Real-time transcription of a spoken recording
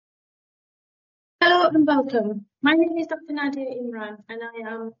and welcome. My name is Dr. Nadia Imran and I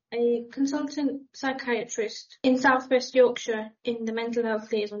am a consultant psychiatrist in South West Yorkshire in the mental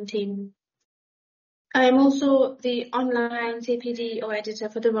health liaison team. I am also the online CPD or editor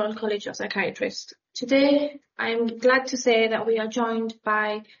for the Royal College of Psychiatrists. Today, I am glad to say that we are joined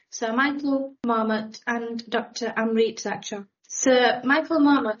by Sir Michael Marmot and Dr. Amrit Sachar. Sir Michael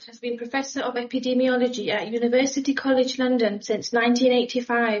Marmot has been Professor of Epidemiology at University College London since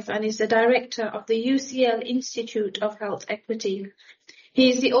 1985 and is the Director of the UCL Institute of Health Equity.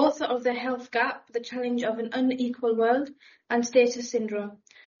 He is the author of The Health Gap, The Challenge of an Unequal World and Status Syndrome.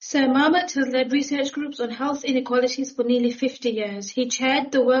 Sir Marmot has led research groups on health inequalities for nearly 50 years. He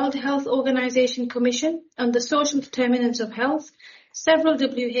chaired the World Health Organization Commission on the Social Determinants of Health, several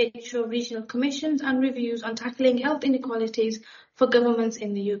WHO regional commissions and reviews on tackling health inequalities for governments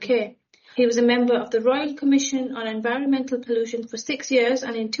in the UK. He was a member of the Royal Commission on Environmental Pollution for 6 years,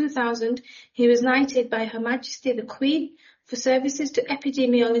 and in 2000 he was knighted by Her Majesty the Queen for services to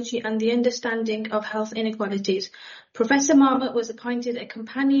epidemiology and the understanding of health inequalities. Professor Marmot was appointed a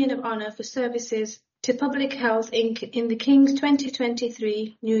Companion of Honour for services to public health in the King's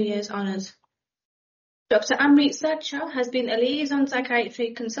 2023 New Year's Honours. Dr. Amrit Sachar has been a liaison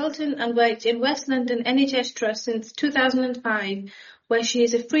psychiatry consultant and worked in West London NHS Trust since 2005, where she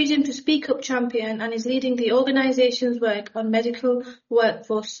is a Freedom to Speak Up champion and is leading the organisation's work on medical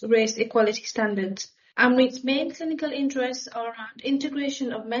workforce race equality standards. Amrit's main clinical interests are around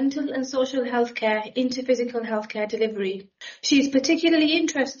integration of mental and social health care into physical healthcare delivery. She is particularly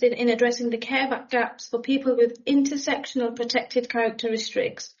interested in addressing the care gaps for people with intersectional protected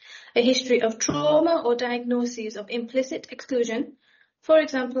characteristics, a history of trauma or diagnoses of implicit exclusion, for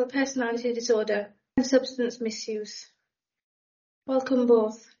example, personality disorder and substance misuse. Welcome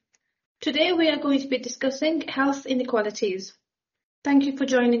both. Today we are going to be discussing health inequalities. Thank you for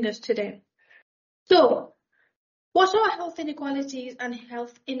joining us today. So, what are health inequalities and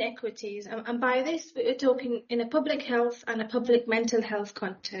health inequities? And by this, we're talking in a public health and a public mental health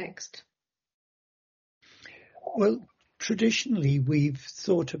context. Well, traditionally, we've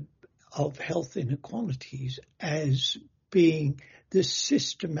thought of health inequalities as being the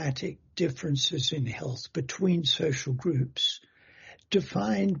systematic differences in health between social groups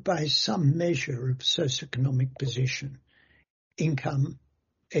defined by some measure of socioeconomic position, income,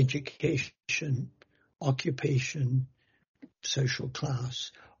 education, occupation, social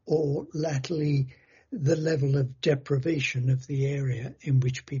class, or latterly the level of deprivation of the area in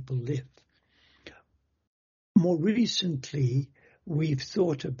which people live. More recently, we've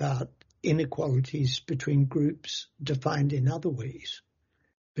thought about inequalities between groups defined in other ways,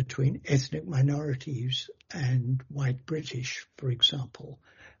 between ethnic minorities and white British, for example,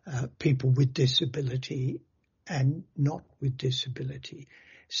 people with disability and not with disability,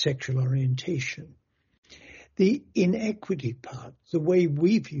 sexual orientation. The inequity part, the way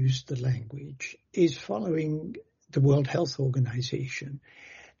we've used the language, is following the World Health Organization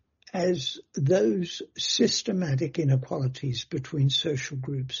as those systematic inequalities between social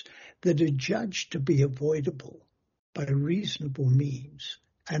groups that are judged to be avoidable by reasonable means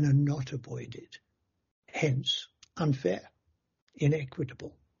and are not avoided, hence unfair,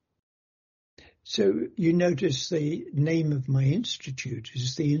 inequitable. So you notice the name of my institute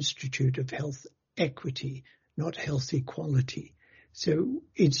is the Institute of Health Equity, not Health Equality. So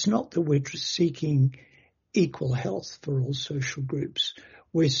it's not that we're seeking equal health for all social groups.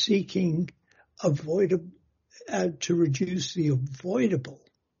 We're seeking to reduce the avoidable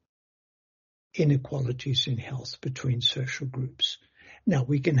inequalities in health between social groups. Now,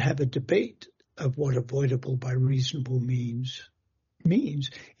 we can have a debate of what avoidable by reasonable means.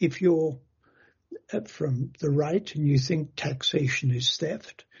 If you're from the right and you think taxation is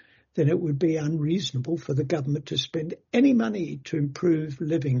theft, then it would be unreasonable for the government to spend any money to improve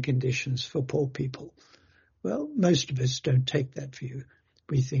living conditions for poor people. Well, most of us don't take that view.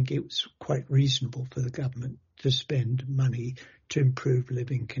 We think it's quite reasonable for the government to spend money to improve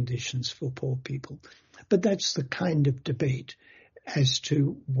living conditions for poor people. But that's the kind of debate as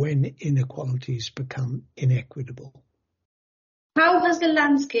to when inequalities become inequitable. How has the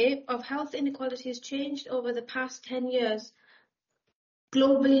landscape of health inequalities changed over the past 10 years,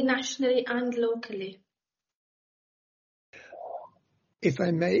 globally, nationally and locally? If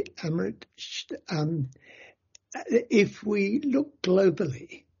I may, Amrit, if we look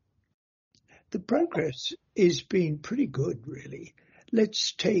globally, the progress has been pretty good, really.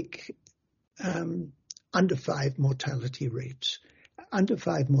 Let's take under 5 mortality rates. Under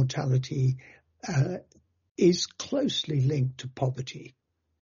 5 mortality is closely linked to poverty.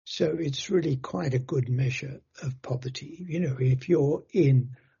 So it's really quite a good measure of poverty. You know, if you're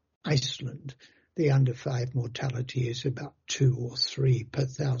in Iceland, the under 5 mortality is about 2 or 3 per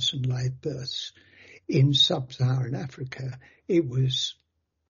 1,000 live births. In sub-Saharan Africa, it was,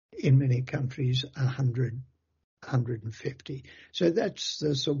 in many countries, 100, 150. So that's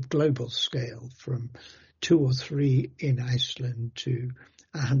the sort of global scale, from 2 or 3 in Iceland to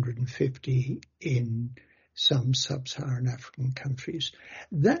 150 in some sub-Saharan African countries.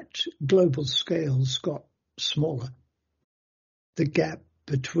 That global scale's got smaller. The gap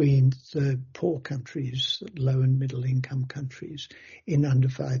between the poor countries, low and middle income countries, in under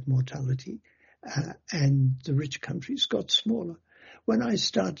 5 mortality, and the rich countries got smaller. When I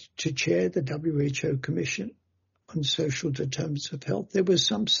started to chair the WHO Commission on Social Determinants of Health, there were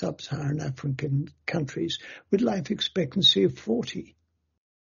some sub-Saharan African countries with life expectancy of 40.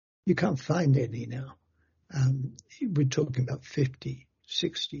 You can't find any now. We're talking about 50,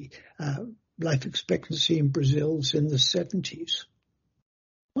 60. Life expectancy in Brazil's in the 70s.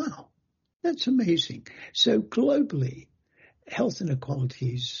 Wow, that's amazing. So globally, health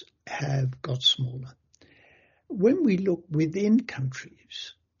inequalities have got smaller. When we look within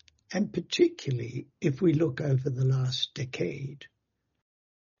countries, and particularly if we look over the last decade,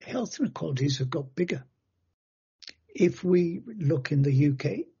 health inequalities have got bigger. If we look in the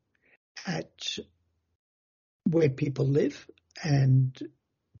UK at where people live and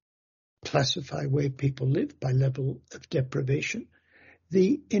classify where people live by level of deprivation,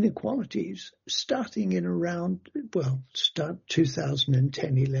 the inequalities starting in around,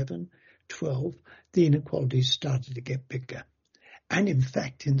 2010, 11, 12, the inequalities started to get bigger. And in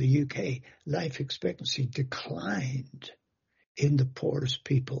fact, in the UK, life expectancy declined in the poorest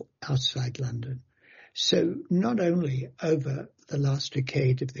people outside London. So not only over the last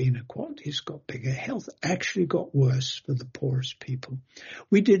decade of the inequalities got bigger, health actually got worse for the poorest people.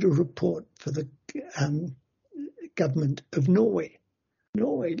 We did a report for the government of Norway.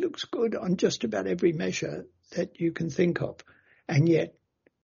 Norway looks good on just about every measure that you can think of, and yet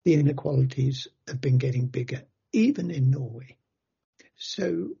the inequalities have been getting bigger, even in Norway.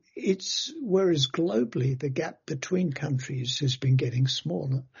 So whereas globally the gap between countries has been getting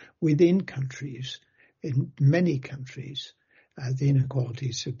smaller, within countries, in many countries, the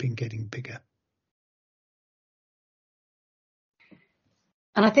inequalities have been getting bigger.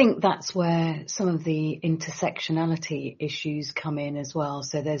 And I think that's where some of the intersectionality issues come in as well.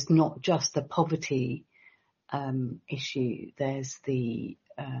 So there's not just the poverty issue, there's the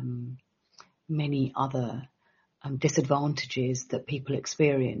many other disadvantages that people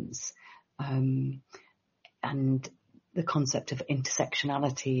experience. And the concept of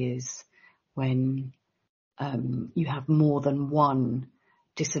intersectionality is when you have more than one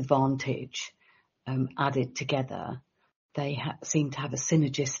disadvantage added together, they seem to have a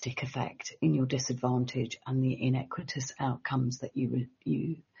synergistic effect in your disadvantage and the inequitous outcomes that you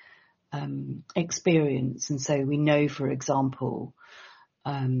experience. And so we know, for example,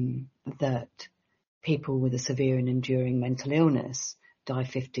 that people with a severe and enduring mental illness die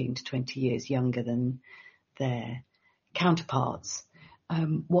 15 to 20 years younger than their counterparts.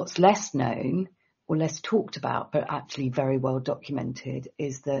 What's less known or less talked about, but actually very well documented,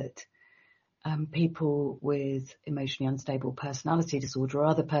 is that people with emotionally unstable personality disorder or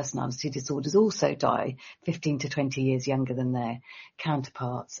other personality disorders also die 15 to 20 years younger than their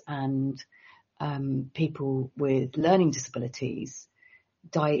counterparts. And people with learning disabilities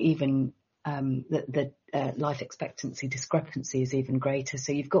die even, the life expectancy discrepancy is even greater.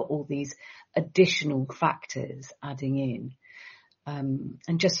 So you've got all these additional factors adding in.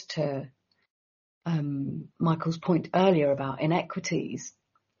 And just to Michael's point earlier about inequities,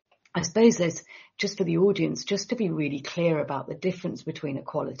 I suppose there's, just for the audience, just to be really clear about the difference between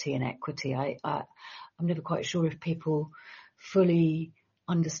equality and equity. I'm never quite sure if people fully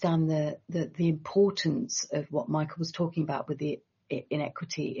understand the importance of what Michael was talking about with the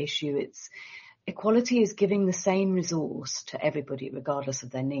inequity issue. It's equality is giving the same resource to everybody regardless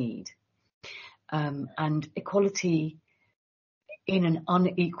of their need. And equality in an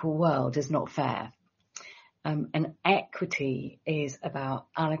unequal world is not fair. And equity is about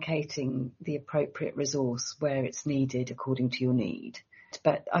allocating the appropriate resource where it's needed according to your need.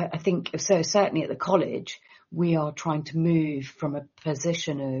 But I think, so certainly at the college, we are trying to move from a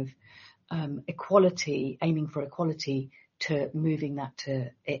position of equality, aiming for equality, to moving that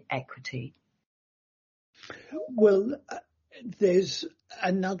to equity. Well, there's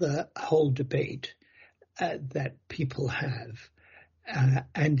another whole debate that people have.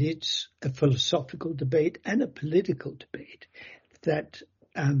 And it's a philosophical debate and a political debate that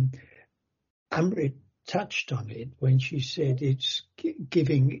Amrit touched on it when she said it's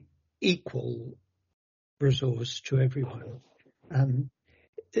giving equal resource to everyone.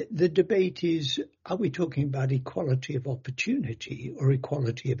 the debate is, are we talking about equality of opportunity or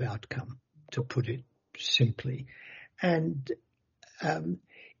equality of outcome, to put it simply? And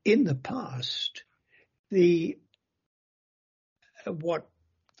in the past, what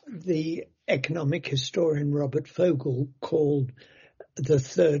the economic historian Robert Fogel called the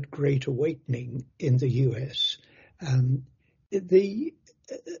Third Great Awakening in the US, the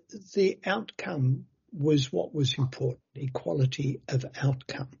outcome was what was important, equality of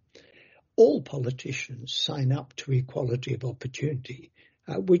outcome. All politicians sign up to equality of opportunity.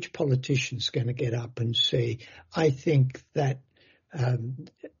 Which politician's going to get up and say, I think that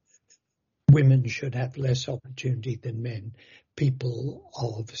women should have less opportunity than men, people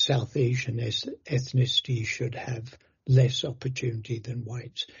of South Asian ethnicity should have less opportunity than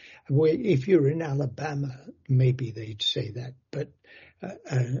whites? If you're in Alabama, maybe they'd say that, but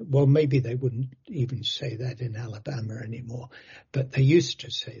well, maybe they wouldn't even say that in Alabama anymore, but they used to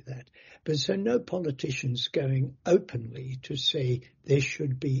say that. But so no politician's going openly to say there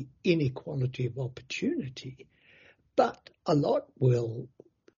should be inequality of opportunity, but a lot will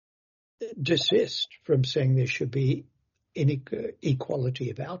desist from saying there should be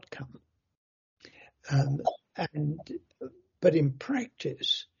equality of outcome. But in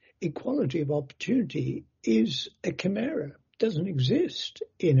practice, equality of opportunity is a chimera. Doesn't exist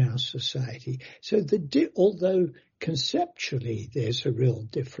in our society. So although conceptually there's a real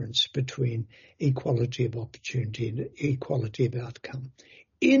difference between equality of opportunity and equality of outcome,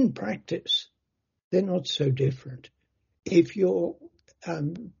 in practice, they're not so different. If you're,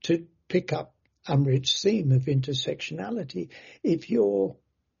 to pick up Amrit's theme of intersectionality, if you're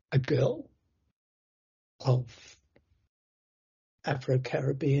a girl of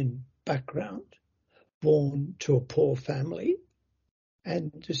Afro-Caribbean background, born to a poor family,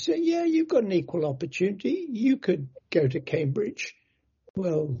 and to say, yeah, you've got an equal opportunity, you could go to Cambridge.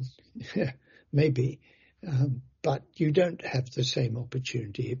 Well, maybe, but you don't have the same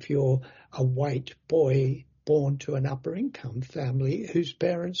opportunity if you're a white boy born to an upper income family whose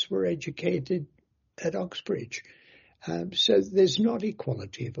parents were educated at Oxbridge. So there's not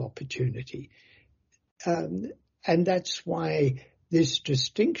equality of opportunity. And that's why this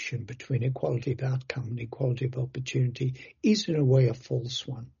distinction between equality of outcome and equality of opportunity is in a way a false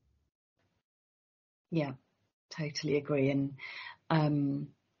one. Yeah, totally agree. And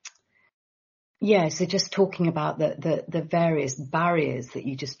so just talking about the various barriers that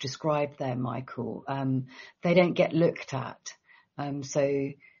you just described there, Michael, they don't get looked at.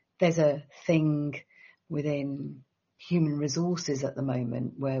 So there's a thing within human resources at the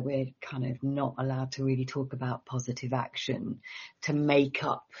moment where we're kind of not allowed to really talk about positive action to make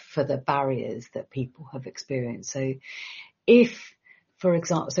up for the barriers that people have experienced. So if, for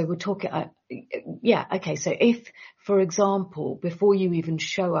example, so we're talking, so if, for example, before you even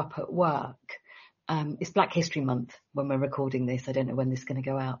show up at work, it's Black History Month when we're recording this, I don't know when this is going to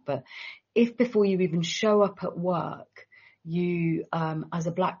go out, but if before you even show up at work, you, as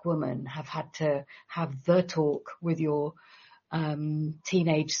a Black woman, have had to have the talk with your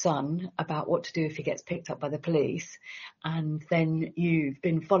teenage son about what to do if he gets picked up by the police, and then you've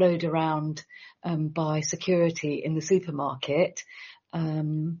been followed around by security in the supermarket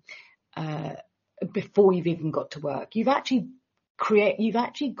before you've even got to work. You've actually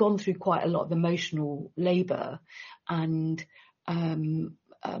gone through quite a lot of emotional labour and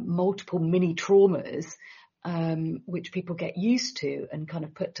multiple mini traumas, which people get used to and kind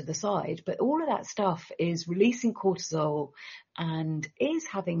of put to the side. But all of that stuff is releasing cortisol and is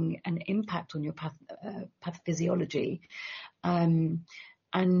having an impact on your pathophysiology. And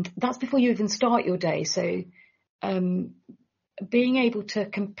that's before you even start your day. So being able to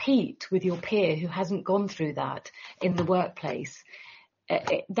compete with your peer who hasn't gone through that in the workplace,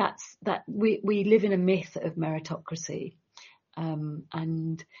 we live in a myth of meritocracy.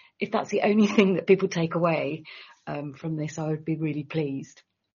 And if that's the only thing that people take away from this, I would be really pleased.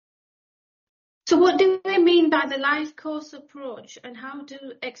 So what do we mean by the life course approach, and how do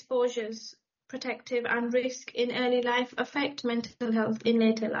exposures, protective and risk in early life, affect mental health in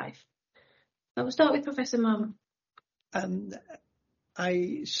later life? I will start with Professor Marmot.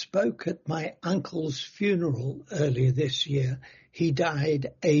 I spoke at my uncle's funeral earlier this year. He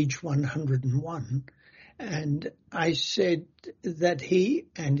died age 101. And I said that he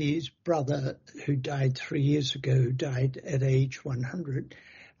and his brother, who died 3 years ago, died at age 100,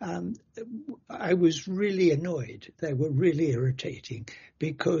 I was really annoyed. They were really irritating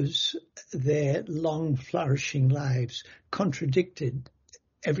because their long, flourishing lives contradicted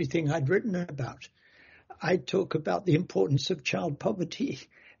everything I'd written about. I talk about the importance of child poverty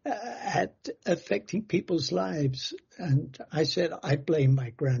at affecting people's lives. And I said I blame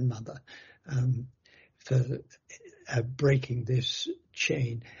my grandmother for breaking this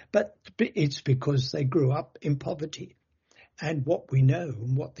chain. But it's because they grew up in poverty. And what we know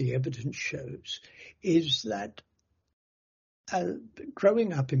and what the evidence shows is that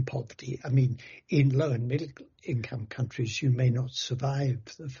growing up in poverty, I mean, in low and middle income countries, you may not survive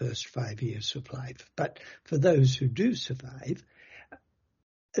the first 5 years of life. But for those who do survive,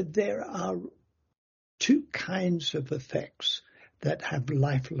 there are two kinds of effects that have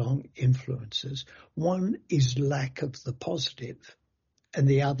lifelong influences. One is lack of the positive, and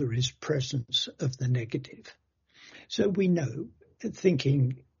the other is presence of the negative. So we know,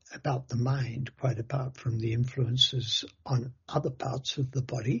 thinking about the mind, quite apart from the influences on other parts of the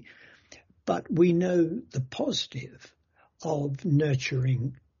body, but we know the positive of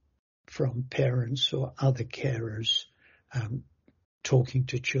nurturing from parents or other carers, talking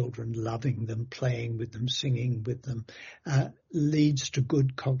to children, loving them, playing with them, singing with them, leads to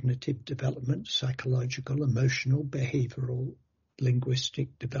good cognitive development, psychological, emotional, behavioral,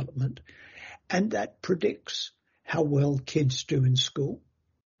 linguistic development. And that predicts how well kids do in school.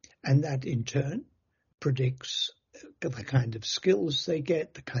 And that in turn predicts the kind of skills they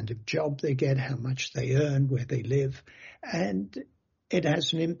get, the kind of job they get, how much they earn, where they live. And it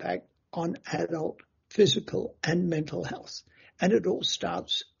has an impact on adult physical and mental health. And it all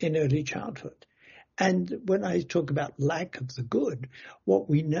starts in early childhood. And when I talk about lack of the good, what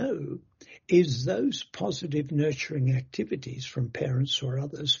we know is those positive nurturing activities from parents or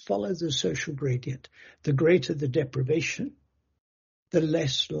others follow the social gradient. The greater the deprivation, the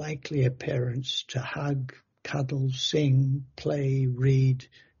less likely are parents to hug, cuddle, sing, play, read,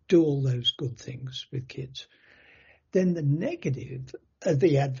 do all those good things with kids. Then the negative are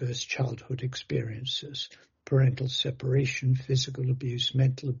the adverse childhood experiences: parental separation, physical abuse,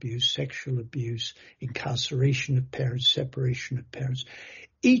 mental abuse, sexual abuse, incarceration of parents, separation of parents,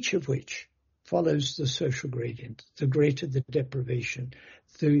 each of which follows the social gradient. The greater the deprivation,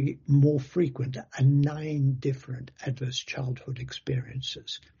 the more frequent are 9 different adverse childhood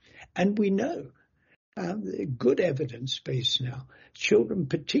experiences. And we know, good evidence base now, children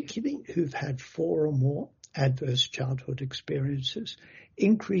particularly who've had 4 or more adverse childhood experiences,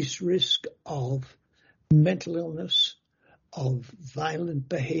 increased risk of mental illness, of violent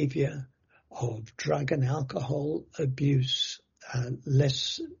behavior, of drug and alcohol abuse,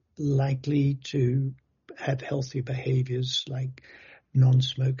 less likely to have healthy behaviors like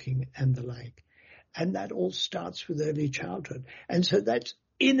non-smoking and the like. And that all starts with early childhood. And so that's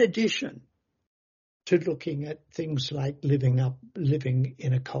in addition to looking at things like living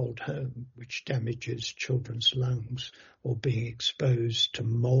in a cold home, which damages children's lungs, or being exposed to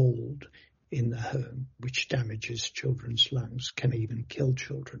mold in the home, which damages children's lungs, can even kill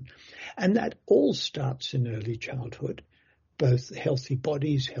children. And that all starts in early childhood, both healthy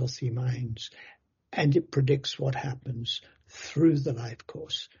bodies, healthy minds, and it predicts what happens through the life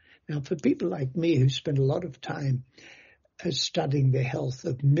course. Now, for people like me who spend a lot of time studying the health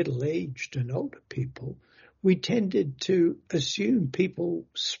of middle-aged and older people, we tended to assume people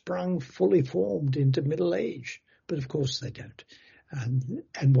sprung fully formed into middle age, but of course they don't.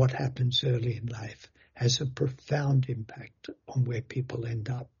 And what happens early in life has a profound impact on where people end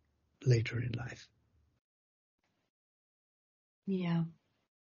up later in life. Yeah.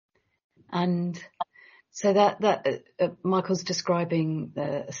 And so that Michael's describing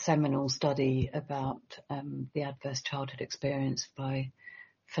a seminal study about the adverse childhood experience by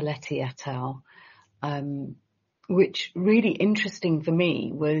Folletti et al., which really interesting for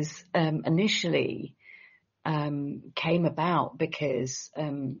me was initially came about because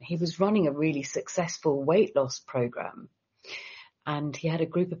he was running a really successful weight loss program. And he had a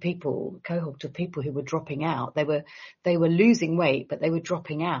group of people, cohort of people who were dropping out. They were losing weight, but they were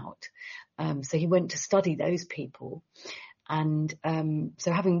dropping out. So he went to study those people. And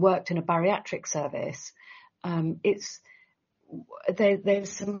so having worked in a bariatric service, there's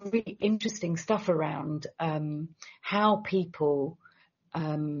some really interesting stuff around how people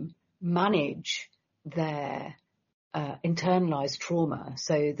manage their internalized trauma.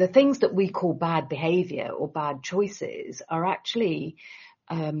 So the things that we call bad behavior or bad choices are actually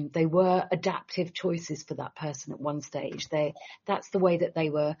they were adaptive choices for that person at one stage. That's the way that they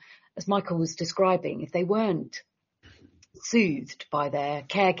were, as Michael was describing. If they weren't soothed by their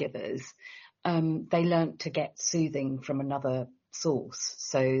caregivers, they learnt to get soothing from another source.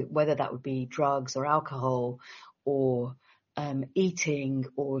 So whether that would be drugs or alcohol or eating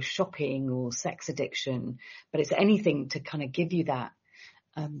or shopping or sex addiction, but it's anything to kind of give you that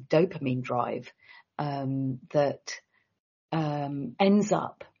dopamine drive that ends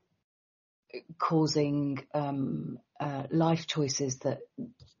up causing life choices that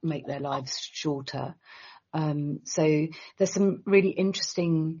make their lives shorter. So there's some really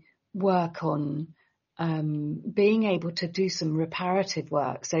interesting work on being able to do some reparative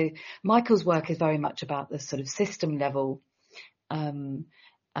work. So Michael's work is very much about the sort of system level. But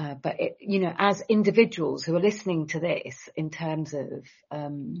as individuals who are listening to this, in terms of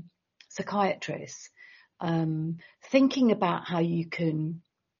psychiatrists, thinking about how you can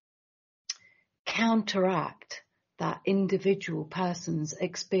counteract that individual person's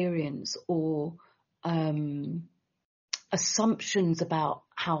experience or assumptions about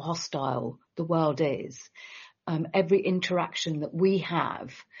how hostile the world is. Every interaction that we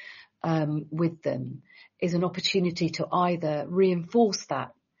have with them is an opportunity to either reinforce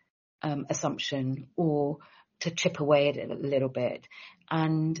that assumption or to chip away at it a little bit.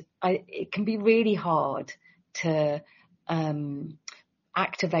 And it can be really hard to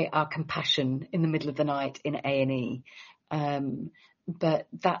activate our compassion in the middle of the night in A&E. But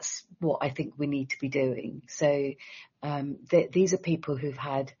that's what I think we need to be doing. So these are people who've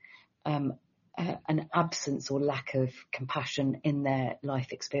had an absence or lack of compassion in their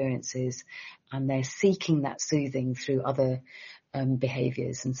life experiences, and they're seeking that soothing through other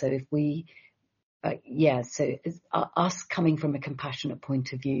behaviours. And so if we, us coming from a compassionate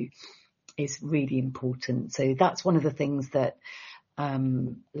point of view is really important. So that's one of the things that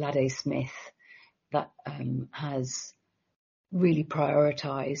Lade Smith has really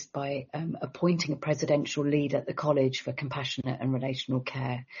prioritised by appointing a presidential lead at the college for compassionate and relational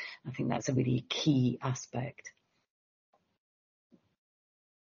care. I think that's a really key aspect.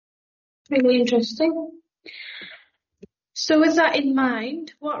 Really interesting. So with that in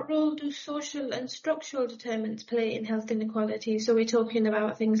mind, what role do social and structural determinants play in health inequality? So we're talking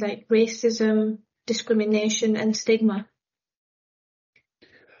about things like racism, discrimination and stigma.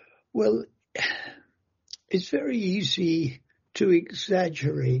 Well, it's very easy to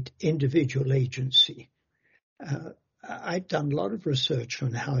exaggerate individual agency. I've done a lot of research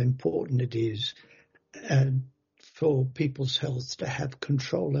on how important it is for people's health to have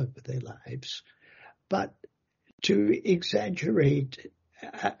control over their lives, but to exaggerate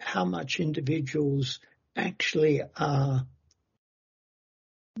how much individuals actually are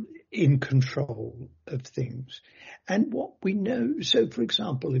in control of things. And what we know, so for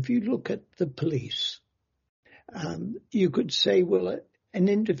example, if you look at the police, you could say, well, an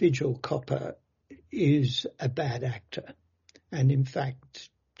individual copper is a bad actor. And in fact,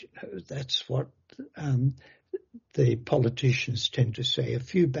 that's what the politicians tend to say, a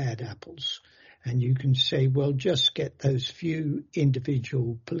few bad apples. And you can say, well, just get those few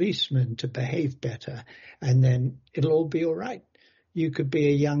individual policemen to behave better, and then it'll all be all right. You could be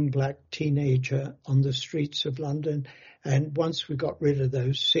a young black teenager on the streets of London, and once we got rid of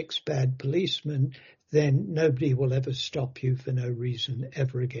those 6 bad policemen, then nobody will ever stop you for no reason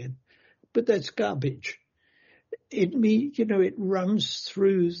ever again. But that's garbage. It runs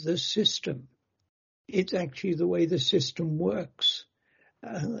through the system. It's actually the way the system works.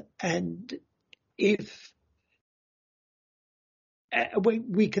 And if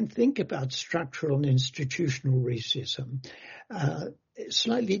we can think about structural and institutional racism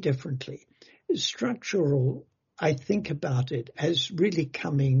slightly differently. Structural, I think about it as really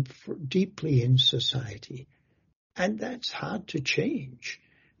coming deeply in society. And that's hard to change.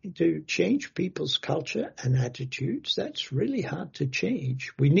 To change people's culture and attitudes, that's really hard to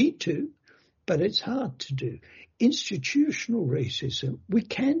change. We need to, but it's hard to do. Institutional racism, we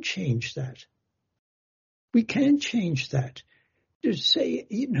can change that. We can change that. To say,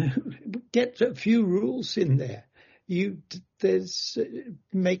 get a few rules in there.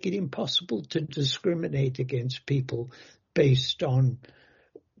 Make it impossible to discriminate against people based on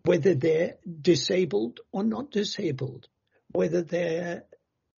whether they're disabled or not disabled, whether they're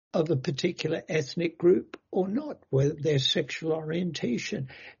of a particular ethnic group or not, whether their sexual orientation.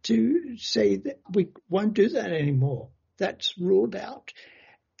 To say that we won't do that anymore. That's ruled out.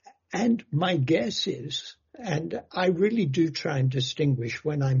 And my guess is, and I really do try and distinguish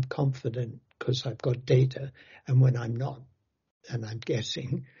when I'm confident because I've got data and when I'm not, and I'm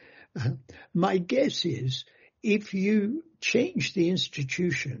guessing. My guess is if you change the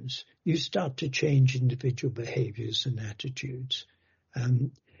institutions, you start to change individual behaviors and attitudes.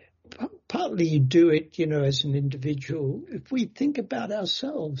 Partly you do it, as an individual. If we think about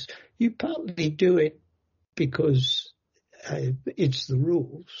ourselves, you partly do it because it's the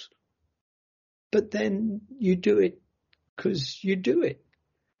rules. But then you do it because you do it.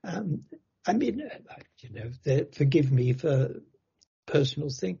 Forgive me for personal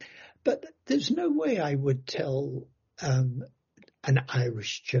thing, but there's no way I would tell an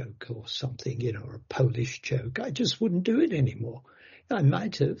Irish joke or something, or a Polish joke. I just wouldn't do it anymore. I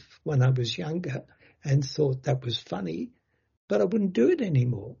might have when I was younger and thought that was funny, but I wouldn't do it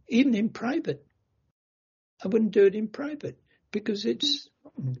anymore, even in private. I wouldn't do it in private because it's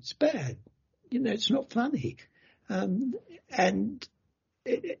bad. It's not funny. Now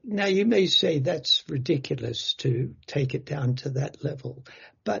you may say that's ridiculous to take it down to that level,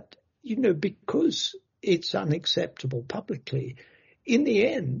 but, because it's unacceptable publicly, in the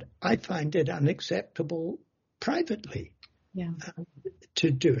end, I find it unacceptable privately. Yeah.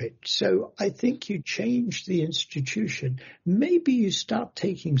 To do it. So I think you change the institution. Maybe you start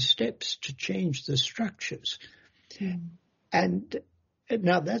taking steps to change the structures. And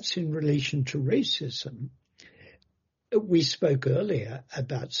now that's in relation to racism. We spoke earlier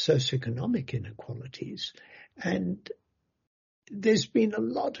about socioeconomic inequalities, and there's been a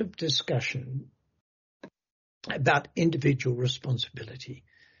lot of discussion about individual responsibility.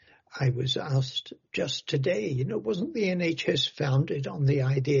 I was asked just today, wasn't the NHS founded on the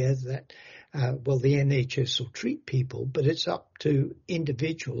idea that, the NHS will treat people, but it's up to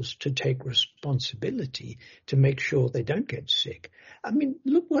individuals to take responsibility to make sure they don't get sick. I mean,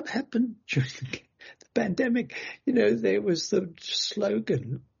 look what happened during the pandemic. There was the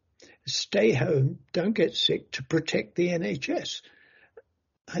slogan, stay home, don't get sick, to protect the NHS.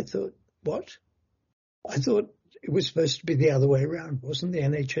 I thought, what? I thought it was supposed to be the other way around. Wasn't the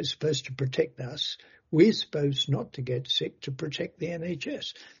NHS supposed to protect us? We're supposed not to get sick to protect the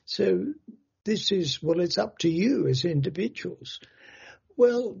NHS. So this is, it's up to you as individuals.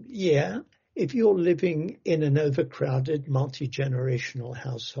 Well, yeah, if you're living in an overcrowded, multi-generational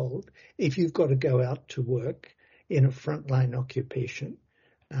household, if you've got to go out to work in a frontline occupation,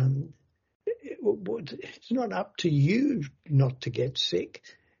 it's not up to you not to get sick.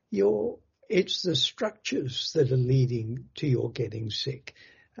 It's the structures that are leading to your getting sick.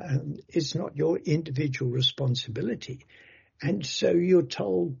 It's not your individual responsibility. And so you're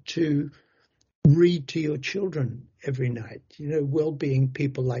told to read to your children every night. Well-being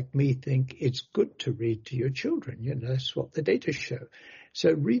people like me think it's good to read to your children. That's what the data show.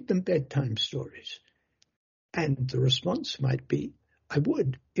 So read them bedtime stories. And the response might be, I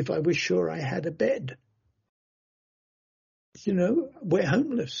would if I was sure I had a bed. We're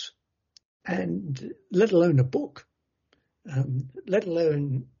homeless. And let alone a book, let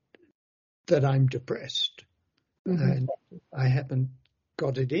alone that I'm depressed. And I haven't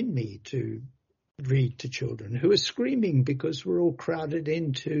got it in me to read to children who are screaming because we're all crowded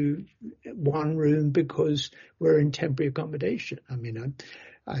into one room because we're in temporary accommodation. I mean,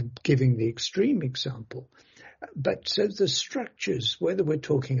 I'm giving the extreme example. But so the structures, whether we're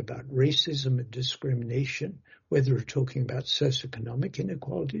talking about racism and discrimination, whether we're talking about socioeconomic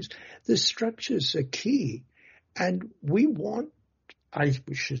inequalities, the structures are key. And we want, I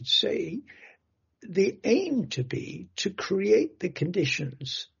should say, the aim to be to create the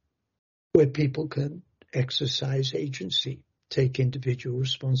conditions where people can exercise agency, take individual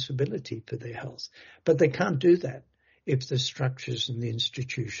responsibility for their health. But they can't do that if the structures and the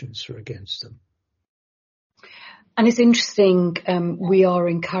institutions are against them. And it's interesting, we are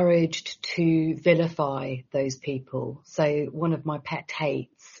encouraged to vilify those people. So one of my pet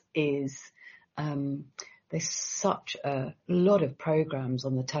hates is there's such a lot of programs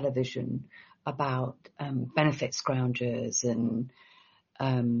on the television about benefit scroungers and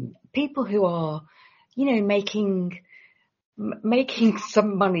people who are, making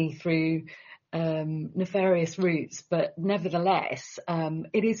some money through nefarious routes, but nevertheless,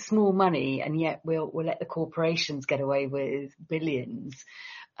 it is small money, and yet we'll let the corporations get away with billions.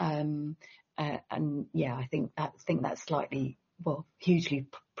 And yeah, I think that's slightly, hugely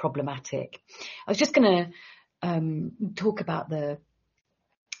problematic. I was just going to talk about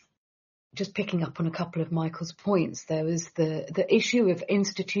just picking up on a couple of Michael's points. There was the issue of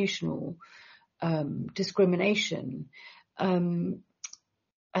institutional discrimination.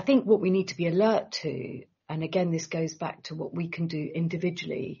 I think what we need to be alert to, and again, this goes back to what we can do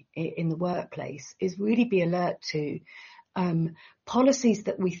individually in the workplace, is really be alert to policies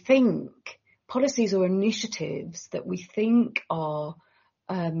or initiatives that we think are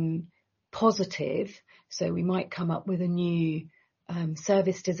positive. So we might come up with a new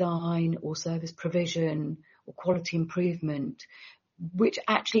service design or service provision or quality improvement, which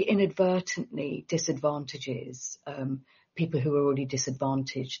actually inadvertently disadvantages people who are already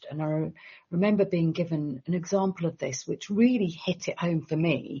disadvantaged. And I remember being given an example of this, which really hit it home for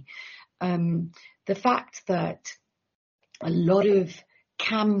me. The fact that a lot of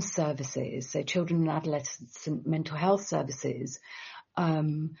CAM services, so children and adolescent mental health services,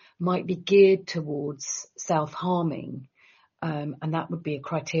 might be geared towards self-harming. and that would be a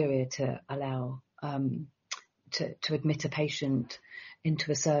criteria to allow to admit a patient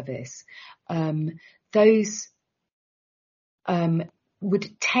into a service. Those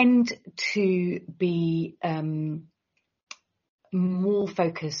would tend to be more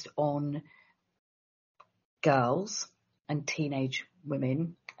focused on girls and teenage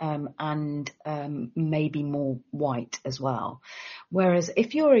women, and maybe more white as well. Whereas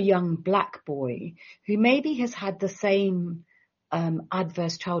if you're a young black boy who maybe has had the same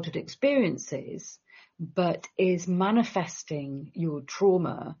adverse childhood experiences, but is manifesting your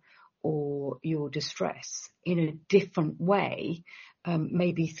trauma or your distress in a different way,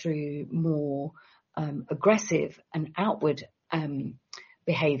 maybe through more aggressive and outward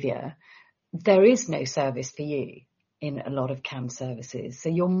behaviour, there is no service for you in a lot of CAM services. So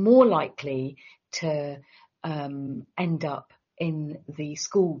you're more likely to end up in the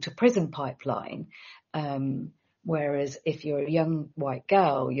school to prison pipeline, whereas if you're a young white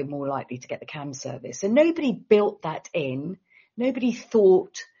girl, you're more likely to get the CAM service. So nobody built that in. Nobody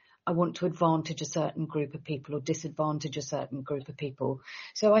thought, I want to advantage a certain group of people or disadvantage a certain group of people.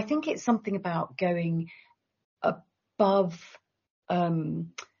 So I think it's something about going above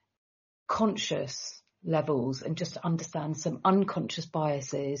conscious levels and just understand some unconscious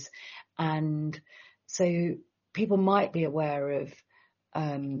biases. And so people might be aware of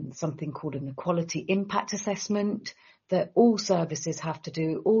something called an equality impact assessment that all services have to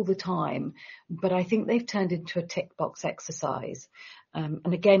do all the time, but I think they've turned into a tick box exercise.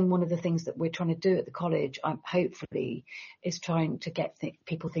 And again, one of the things that we're trying to do at the college, hopefully, is trying to get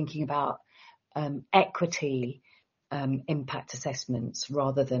people thinking about equity impact assessments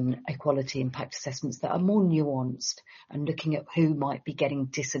rather than equality impact assessments that are more nuanced and looking at who might be getting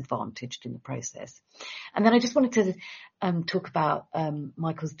disadvantaged in the process. And then I just wanted to talk about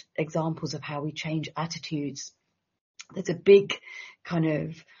Michael's examples of how we change attitudes. There's a big kind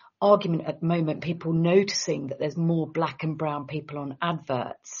of argument at the moment, people noticing that there's more black and brown people on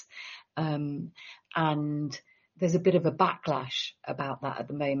adverts. And there's a bit of a backlash about that at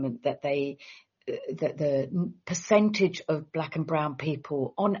the moment, that the percentage of black and brown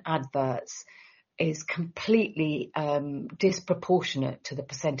people on adverts is completely disproportionate to the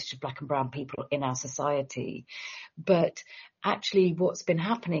percentage of black and brown people in our society. But actually what's been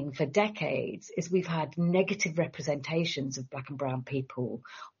happening for decades is we've had negative representations of black and brown people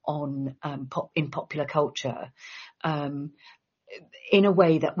on in popular culture in a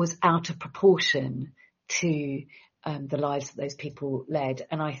way that was out of proportion to the lives that those people led.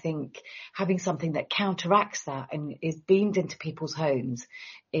 And I think having something that counteracts that and is beamed into people's homes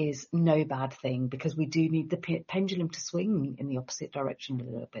is no bad thing, because we do need the pendulum to swing in the opposite direction a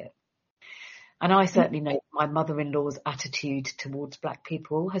little bit. And I certainly know my mother-in-law's attitude towards black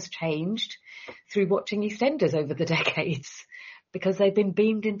people has changed through watching EastEnders over the decades, because they've been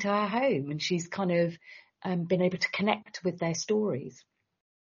beamed into her home and she's kind of been able to connect with their stories.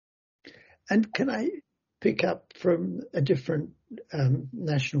 And can I pick up from a different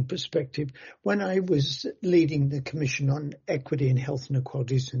national perspective? When I was leading the Commission on Equity and Health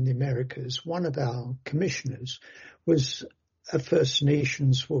Inequalities in the Americas, one of our commissioners was a First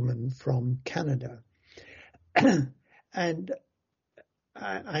Nations woman from Canada. And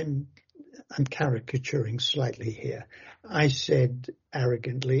I'm caricaturing slightly here. I said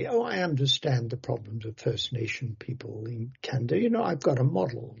arrogantly, "Oh, I understand the problems of First Nation people in Canada. You know, I've got a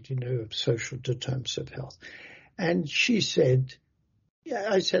model, of social determinants of health." And she said,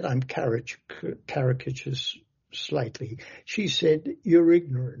 I said, I'm caricatures slightly. She said, "You're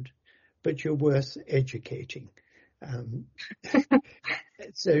ignorant, but you're worth educating."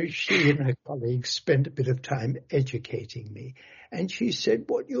 So she and her colleagues spent a bit of time educating me. And she said,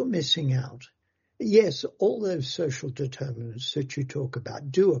 "What you're missing out, yes, all those social determinants that you talk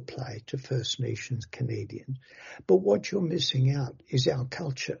about do apply to First Nations Canadians, but what you're missing out is our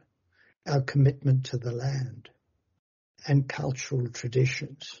culture, our commitment to the land and cultural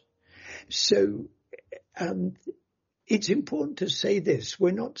traditions." So it's important to say this.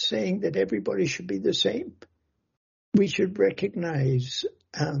 We're not saying that everybody should be the same. We should recognize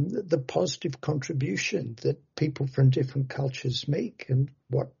the positive contribution that people from different cultures make, and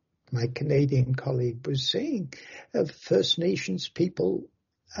what my Canadian colleague was saying, First Nations people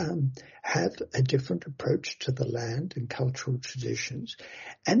have a different approach to the land and cultural traditions,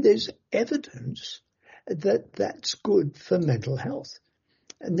 and there's evidence that that's good for mental health.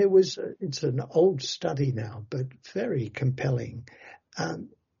 And it's an old study now, but very compelling.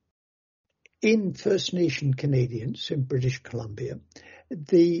 In First Nation Canadians in British Columbia,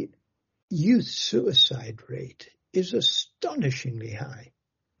 the youth suicide rate is astonishingly high,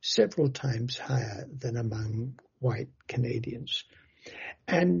 several times higher than among white Canadians.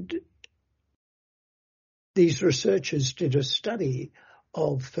 And these researchers did a study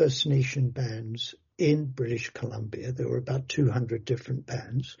of First Nation bands in British Columbia. There were about 200 different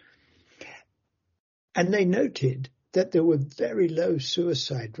bands. And they noted that there were very low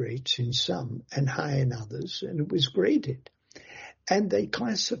suicide rates in some and high in others, and it was graded. And they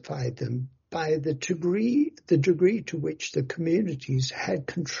classified them by the degree to which the communities had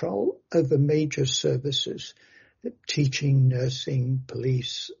control over major services, teaching, nursing,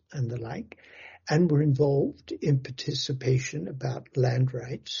 police, and the like, and were involved in participation about land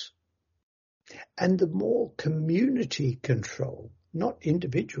rights. And the more community control, not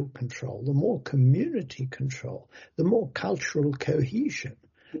individual control, the more community control, the more cultural cohesion,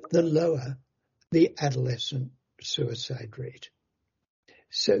 the lower the adolescent suicide rate.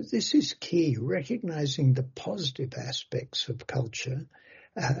 So this is key, recognizing the positive aspects of culture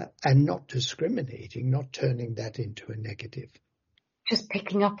and not discriminating, not turning that into a negative. Just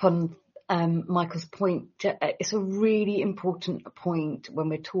picking up on Michael's point, it's a really important point when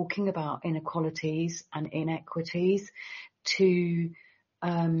we're talking about inequalities and inequities to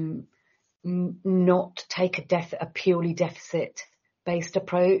not take a purely deficit-based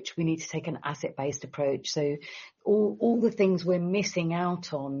approach. We need to take an asset-based approach. So all the things we're missing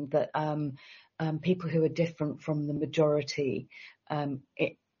out on that people who are different from the majority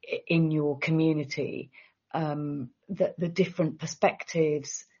in your community, the different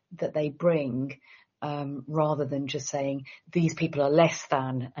perspectives that they bring, rather than just saying these people are less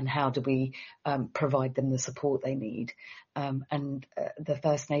than and how do we provide them the support they need. And the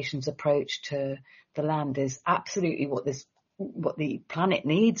First Nations approach to the land is absolutely what the planet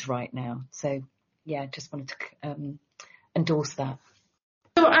needs right now. So yeah, just wanted to endorse that.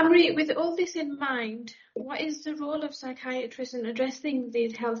 So Amrit, with all this in mind, what is the role of psychiatrists in addressing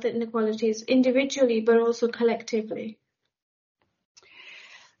these health inequalities individually but also collectively?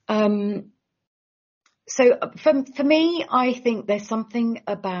 So for me, I think there's something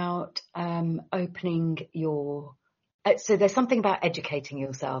about opening your... So there's something about educating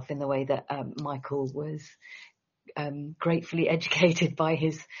yourself in the way that Michael was gratefully educated by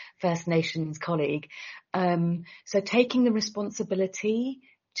his First Nations colleague. So taking the responsibility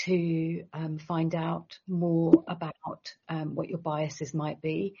to find out more about what your biases might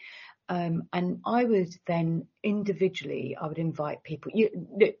be. And I would then individually, I would invite people.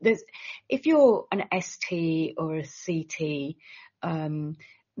 If you're an ST or a CT,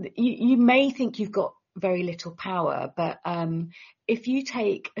 you may think you've got very little power, but if you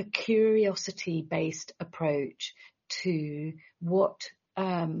take a curiosity-based approach to what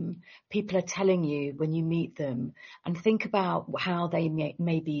people are telling you when you meet them, and think about how they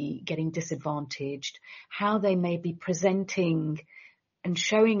may be getting disadvantaged, how they may be presenting and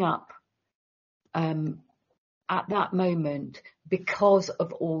showing up at that moment because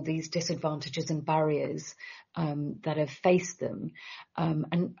of all these disadvantages and barriers that have faced them,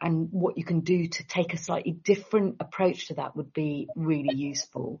 and what you can do to take a slightly different approach to that would be really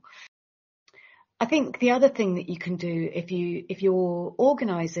useful. I think the other thing that you can do if you're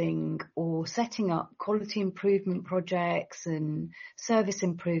organising or setting up quality improvement projects and service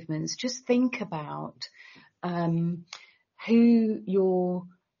improvements, just think about who your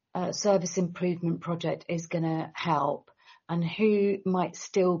service improvement project is going to help and who might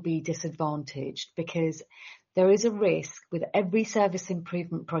still be disadvantaged, because there is a risk with every service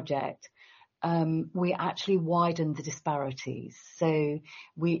improvement project we actually widen the disparities. So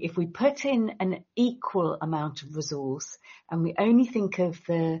if we put in an equal amount of resource and we only think of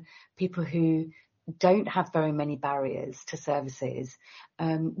the people who don't have very many barriers to services,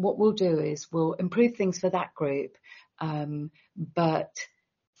 what we'll do is we'll improve things for that group, but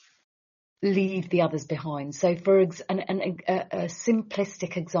leave the others behind. So for a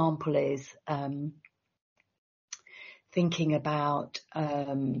simplistic example is thinking about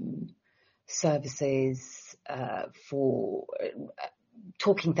services for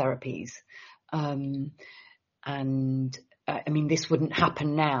talking therapies. And I mean, this wouldn't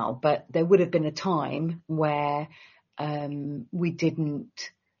happen now, but there would have been a time where we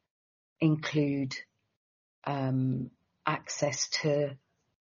didn't include access to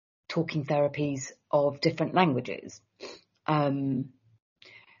talking therapies of different languages.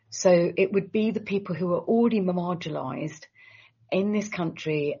 So it would be the people who are already marginalised in this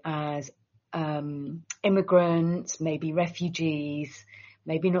country as immigrants, maybe refugees,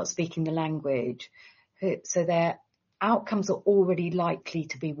 maybe not speaking the language. So their outcomes are already likely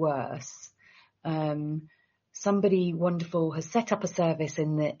to be worse. Somebody wonderful has set up a service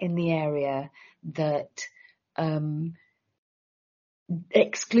in the area that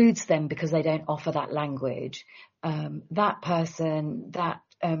excludes them because they don't offer that language. that person, that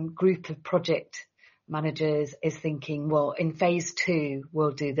group of project managers is thinking, well, in phase 2,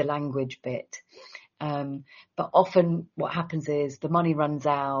 we'll do the language bit. But often what happens is the money runs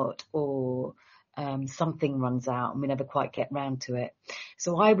out, or something runs out, and we never quite get round to it.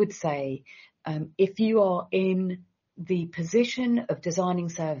 So I would say, if you are in the position of designing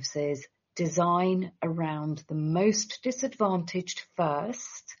services, design around the most disadvantaged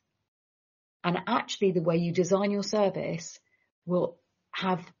first. And actually the way you design your service will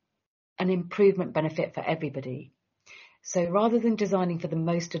have an improvement benefit for everybody. So rather than designing for the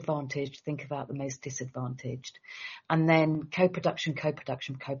most advantaged, think about the most disadvantaged. And then co-production.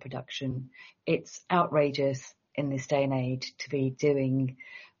 It's outrageous in this day and age to be doing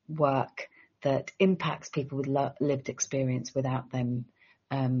work that impacts people with lived experience without them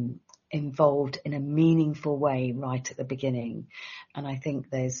involved in a meaningful way right at the beginning. And I think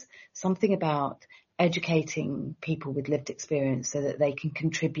there's something about educating people with lived experience so that they can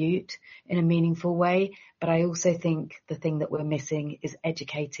contribute in a meaningful way. But I also think the thing that we're missing is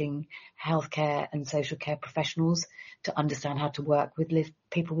educating healthcare and social care professionals to understand how to work with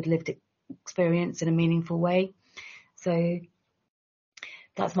people with lived experience in a meaningful way. So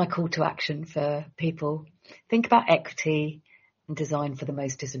that's my call to action for people. Think about equity and design for the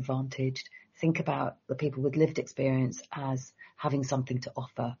most disadvantaged. Think about the people with lived experience as having something to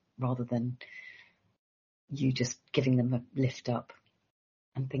offer rather than you just giving them a lift up,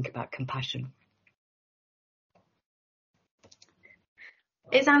 and think about compassion.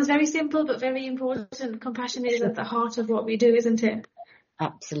 It sounds very simple, but very important. Compassion is at the heart of what we do, isn't it?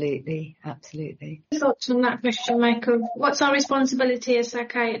 Absolutely, absolutely. Thoughts on that question, Michael? What's our responsibility as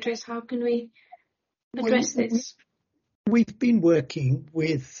psychiatrists? How can we address this? We've been working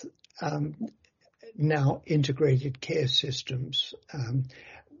with now integrated care systems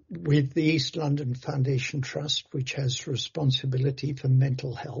with the East London Foundation Trust, which has responsibility for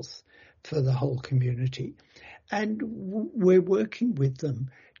mental health for the whole community. And we're working with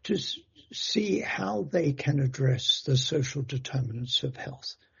them to see how they can address the social determinants of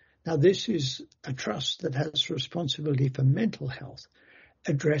health. Now, this is a trust that has responsibility for mental health,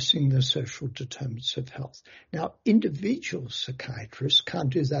 addressing the social determinants of health. Now, individual psychiatrists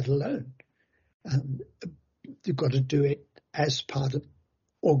can't do that alone. You've got to do it as part of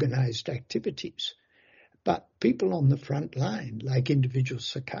organized activities. But people on the front line, like individual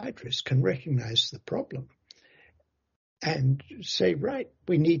psychiatrists, can recognize the problem and say, right,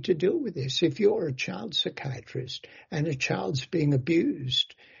 we need to deal with this. If you're a child psychiatrist and a child's being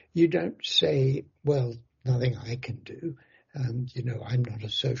abused, you don't say, well, nothing I can do. I'm not a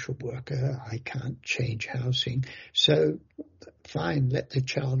social worker. I can't change housing. So fine, let the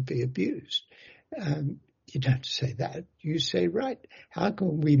child be abused. You don't say that. You say, right, how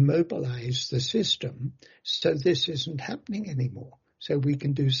can we mobilize the system so this isn't happening anymore, so we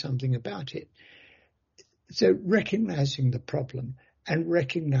can do something about it? So recognizing the problem and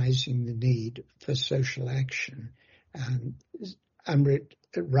recognizing the need for social action. Amrit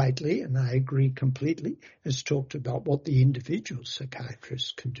rightly, and I agree completely, has talked about what the individual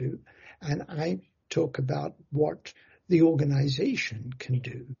psychiatrist can do. And I talk about what the organization can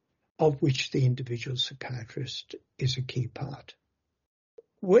do, of which the individual psychiatrist is a key part.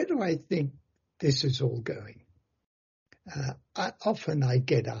 Where do I think this is all going? Often I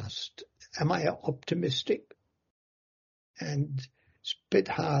get asked, am I optimistic? And it's a bit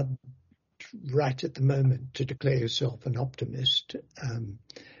hard right at the moment to declare yourself an optimist.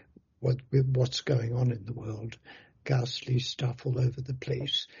 With what's going on in the world, ghastly stuff all over the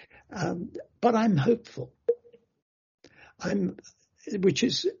place. But I'm hopeful. Which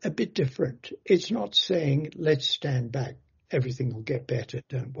is a bit different. It's not saying, let's stand back, everything will get better,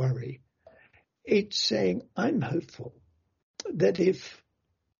 don't worry. It's saying, I'm hopeful that if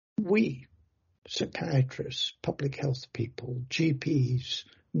we, psychiatrists, public health people, GPs,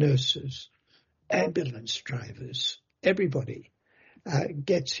 nurses, ambulance drivers, everybody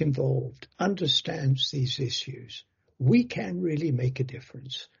gets involved, understands these issues, we can really make a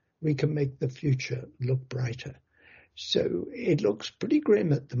difference. We can make the future look brighter. So it looks pretty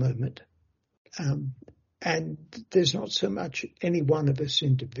grim at the moment. And there's not so much any one of us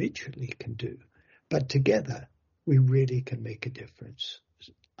individually can do, but together we really can make a difference.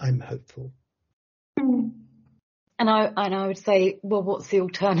 I'm hopeful. And I would say, well, what's the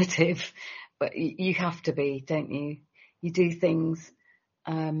alternative? But you have to be, don't you? You do things.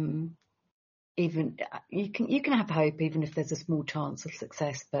 Even you can have hope, even if there's a small chance of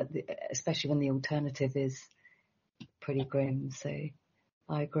success. But especially when the alternative is pretty grim. So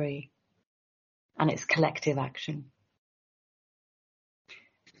I agree. And it's collective action.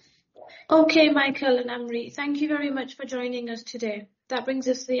 Okay, Michael and Amrit, thank you very much for joining us today. That brings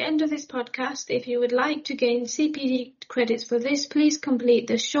us to the end of this podcast. If you would like to gain CPD credits for this, please complete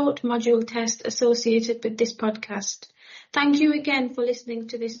the short module test associated with this podcast. Thank you again for listening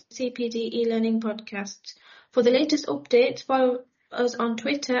to this CPD e-learning podcast. For the latest updates, follow us on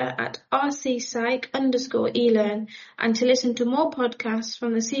Twitter at RCPsych_eLearn, and to listen to more podcasts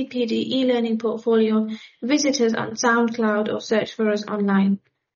from the CPD e-learning portfolio, visit us on SoundCloud or search for us online.